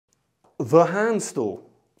the hand stool,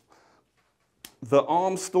 the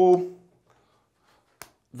arm stool,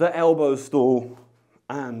 the elbow stool,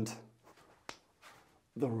 and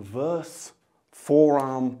the reverse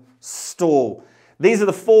forearm stall. These are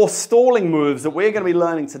the 4 stalling moves that we're going to be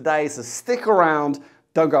learning today, so stick around,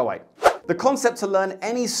 don't go away. The concept to learn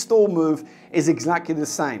any stall move is exactly the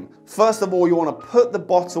same. First of all, you want to put the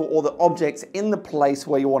bottle or the object in the place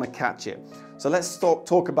where you want to catch it. So let's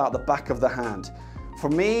talk about the back of the hand. For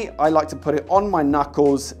me, I like to put it on my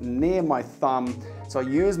knuckles, near my thumb. So I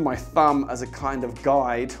use my thumb as a kind of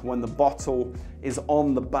guide when the bottle is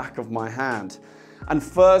on the back of my hand. And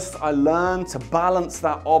first, I learn to balance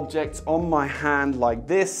that object on my hand like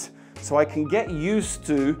this, so I can get used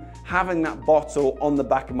to having that bottle on the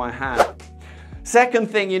back of my hand. Second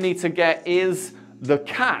thing you need to get is the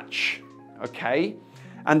catch, okay?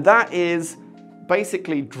 And that is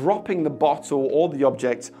basically dropping the bottle or the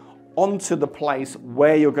object onto the place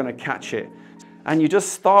where you're going to catch it. And you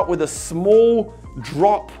just start with a small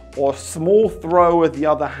drop or small throw with the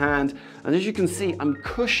other hand. And as you can see, I'm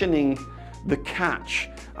cushioning the catch.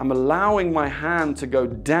 I'm allowing my hand to go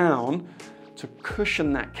down to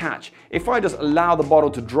cushion that catch. If I just allow the bottle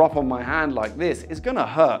to drop on my hand like this, it's gonna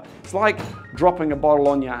hurt. It's like dropping a bottle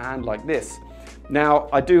on your hand like this. Now,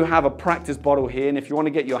 I do have a practice bottle here, and if you want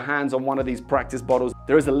to get your hands on one of these practice bottles,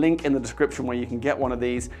 there is a link in the description where you can get one of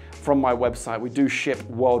these from my website. We do ship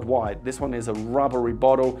worldwide. This one is a rubbery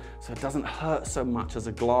bottle, so it doesn't hurt so much as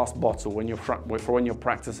a glass bottle when you're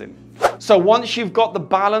practicing. So once you've got the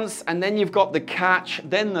balance, and then you've got the catch,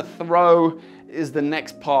 then the throw is the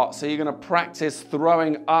next part. So you're going to practice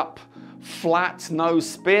throwing up flat, no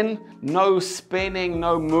spin, no spinning,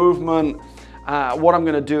 no movement. What I'm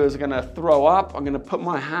going to do is I'm going to throw up, I'm going to put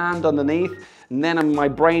my hand underneath, and then my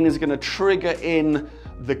brain is going to trigger in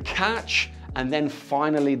the catch, and then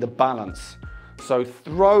finally the balance. So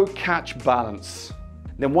throw, catch, balance.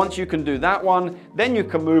 Then once you can do that one, then you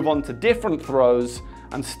can move on to different throws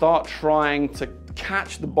and start trying to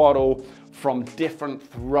catch the bottle from different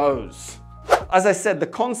throws. As I said, the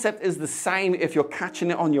concept is the same if you're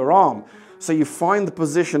catching it on your arm. So you find the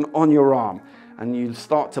position on your arm, and you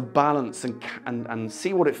start to balance and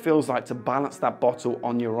see what it feels like to balance that bottle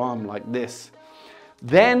on your arm like this.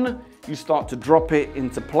 Then you start to drop it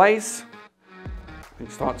into place. You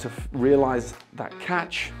start to realize that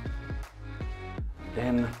catch.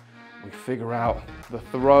 Then we figure out the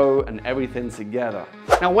throw and everything together.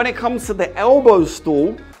 Now, when it comes to the elbow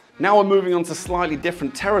stall, now we're moving on to slightly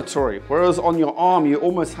different territory. Whereas on your arm, you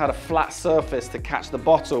almost had a flat surface to catch the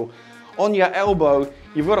bottle. On your elbow,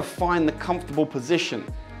 you've got to find the comfortable position.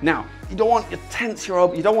 Now, you don't want to tense your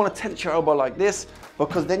elbow like this,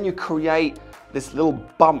 because then you create this little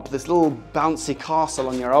bump, this little bouncy castle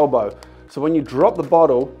on your elbow. So when you drop the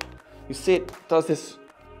bottle, you see it does this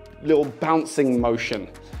little bouncing motion.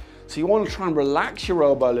 So you want to try and relax your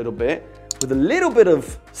elbow a little bit with a little bit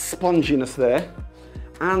of sponginess there.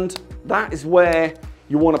 And that is where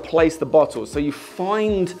you want to place the bottle. So you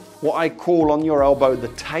find what I call on your elbow the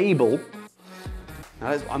table.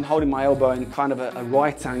 Now I'm holding my elbow in kind of a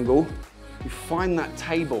right angle. You find that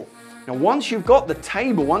table. Now once you've got the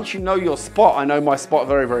table, once you know your spot, I know my spot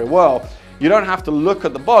very, very well, you don't have to look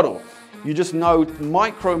at the bottle. You just know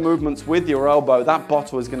micro movements with your elbow, that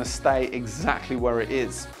bottle is going to stay exactly where it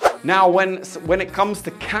is. Now when it comes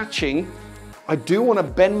to catching, I do want to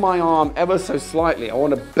bend my arm ever so slightly. I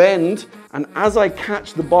want to bend, and as I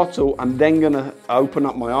catch the bottle, I'm then going to open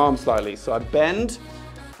up my arm slightly. So I bend,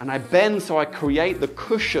 and I bend so I create the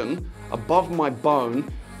cushion above my bone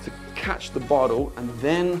to catch the bottle. And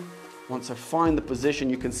then once I find the position,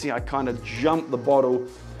 you can see I kind of jump the bottle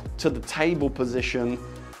to the table position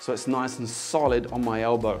so it's nice and solid on my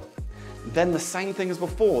elbow. Then the same thing as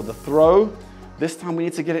before, the throw. This time we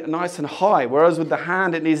need to get it nice and high, whereas with the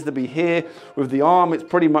hand it needs to be here. With the arm it's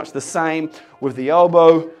pretty much the same. With the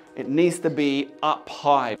elbow it needs to be up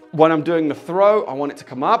high. When I'm doing the throw, I want it to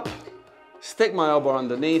come up, stick my elbow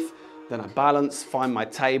underneath, then I balance, find my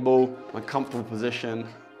table, my comfortable position,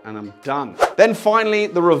 and I'm done. Then finally,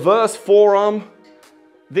 the reverse forearm.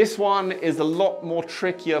 This one is a lot more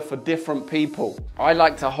trickier for different people. I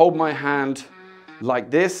like to hold my hand like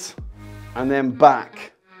this and then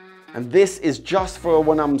back. And this is just for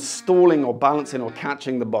when I'm stalling or balancing or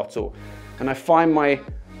catching the bottle. And I find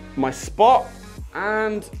my spot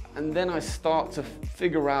and then I start to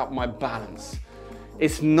figure out my balance.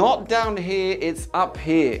 It's not down here, it's up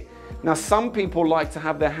here. Now some people like to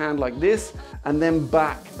have their hand like this and then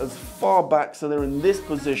back, as far back so they're in this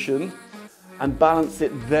position and balance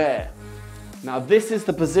it there. Now this is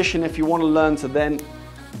the position if you want to learn to then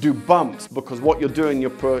do bumps, because what you're doing,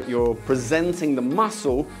 you're presenting the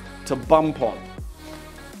muscle to bump on.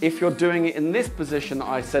 If you're doing it in this position that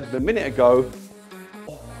I said a minute ago,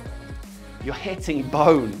 you're hitting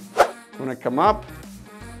bone. When I come up,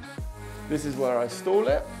 this is where I stall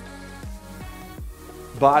it.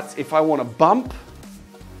 But if I want to bump,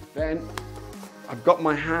 then I've got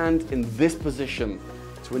my hand in this position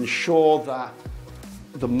to ensure that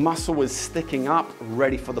the muscle is sticking up,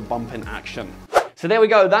 ready for the bump in action. So there we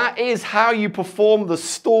go. That is how you perform the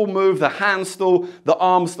stall move, the hand stall, the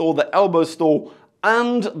arm stall, the elbow stall,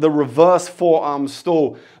 and the reverse forearm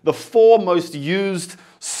stall. The 4 most used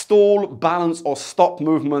stall, balance, or stop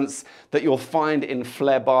movements that you'll find in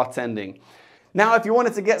Flair Bartending. Now, if you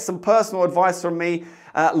wanted to get some personal advice from me,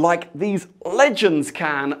 like these legends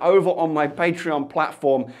can over on my Patreon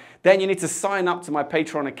platform, then you need to sign up to my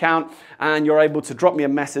Patreon account and you're able to drop me a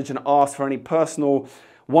message and ask for any personal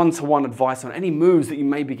one-to-one advice on any moves that you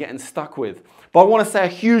may be getting stuck with. But I want to say a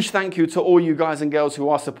huge thank you to all you guys and girls who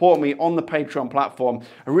are supporting me on the Patreon platform.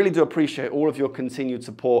 I really do appreciate all of your continued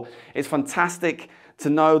support. It's fantastic to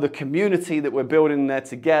know the community that we're building there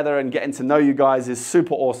together, and getting to know you guys is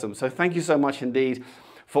super awesome. So thank you so much indeed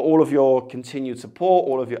for all of your continued support,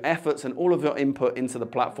 all of your efforts, and all of your input into the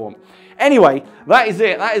platform. Anyway, that is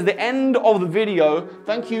it. That is the end of the video.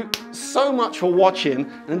 Thank you so much for watching,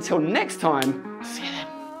 and until next time, see you.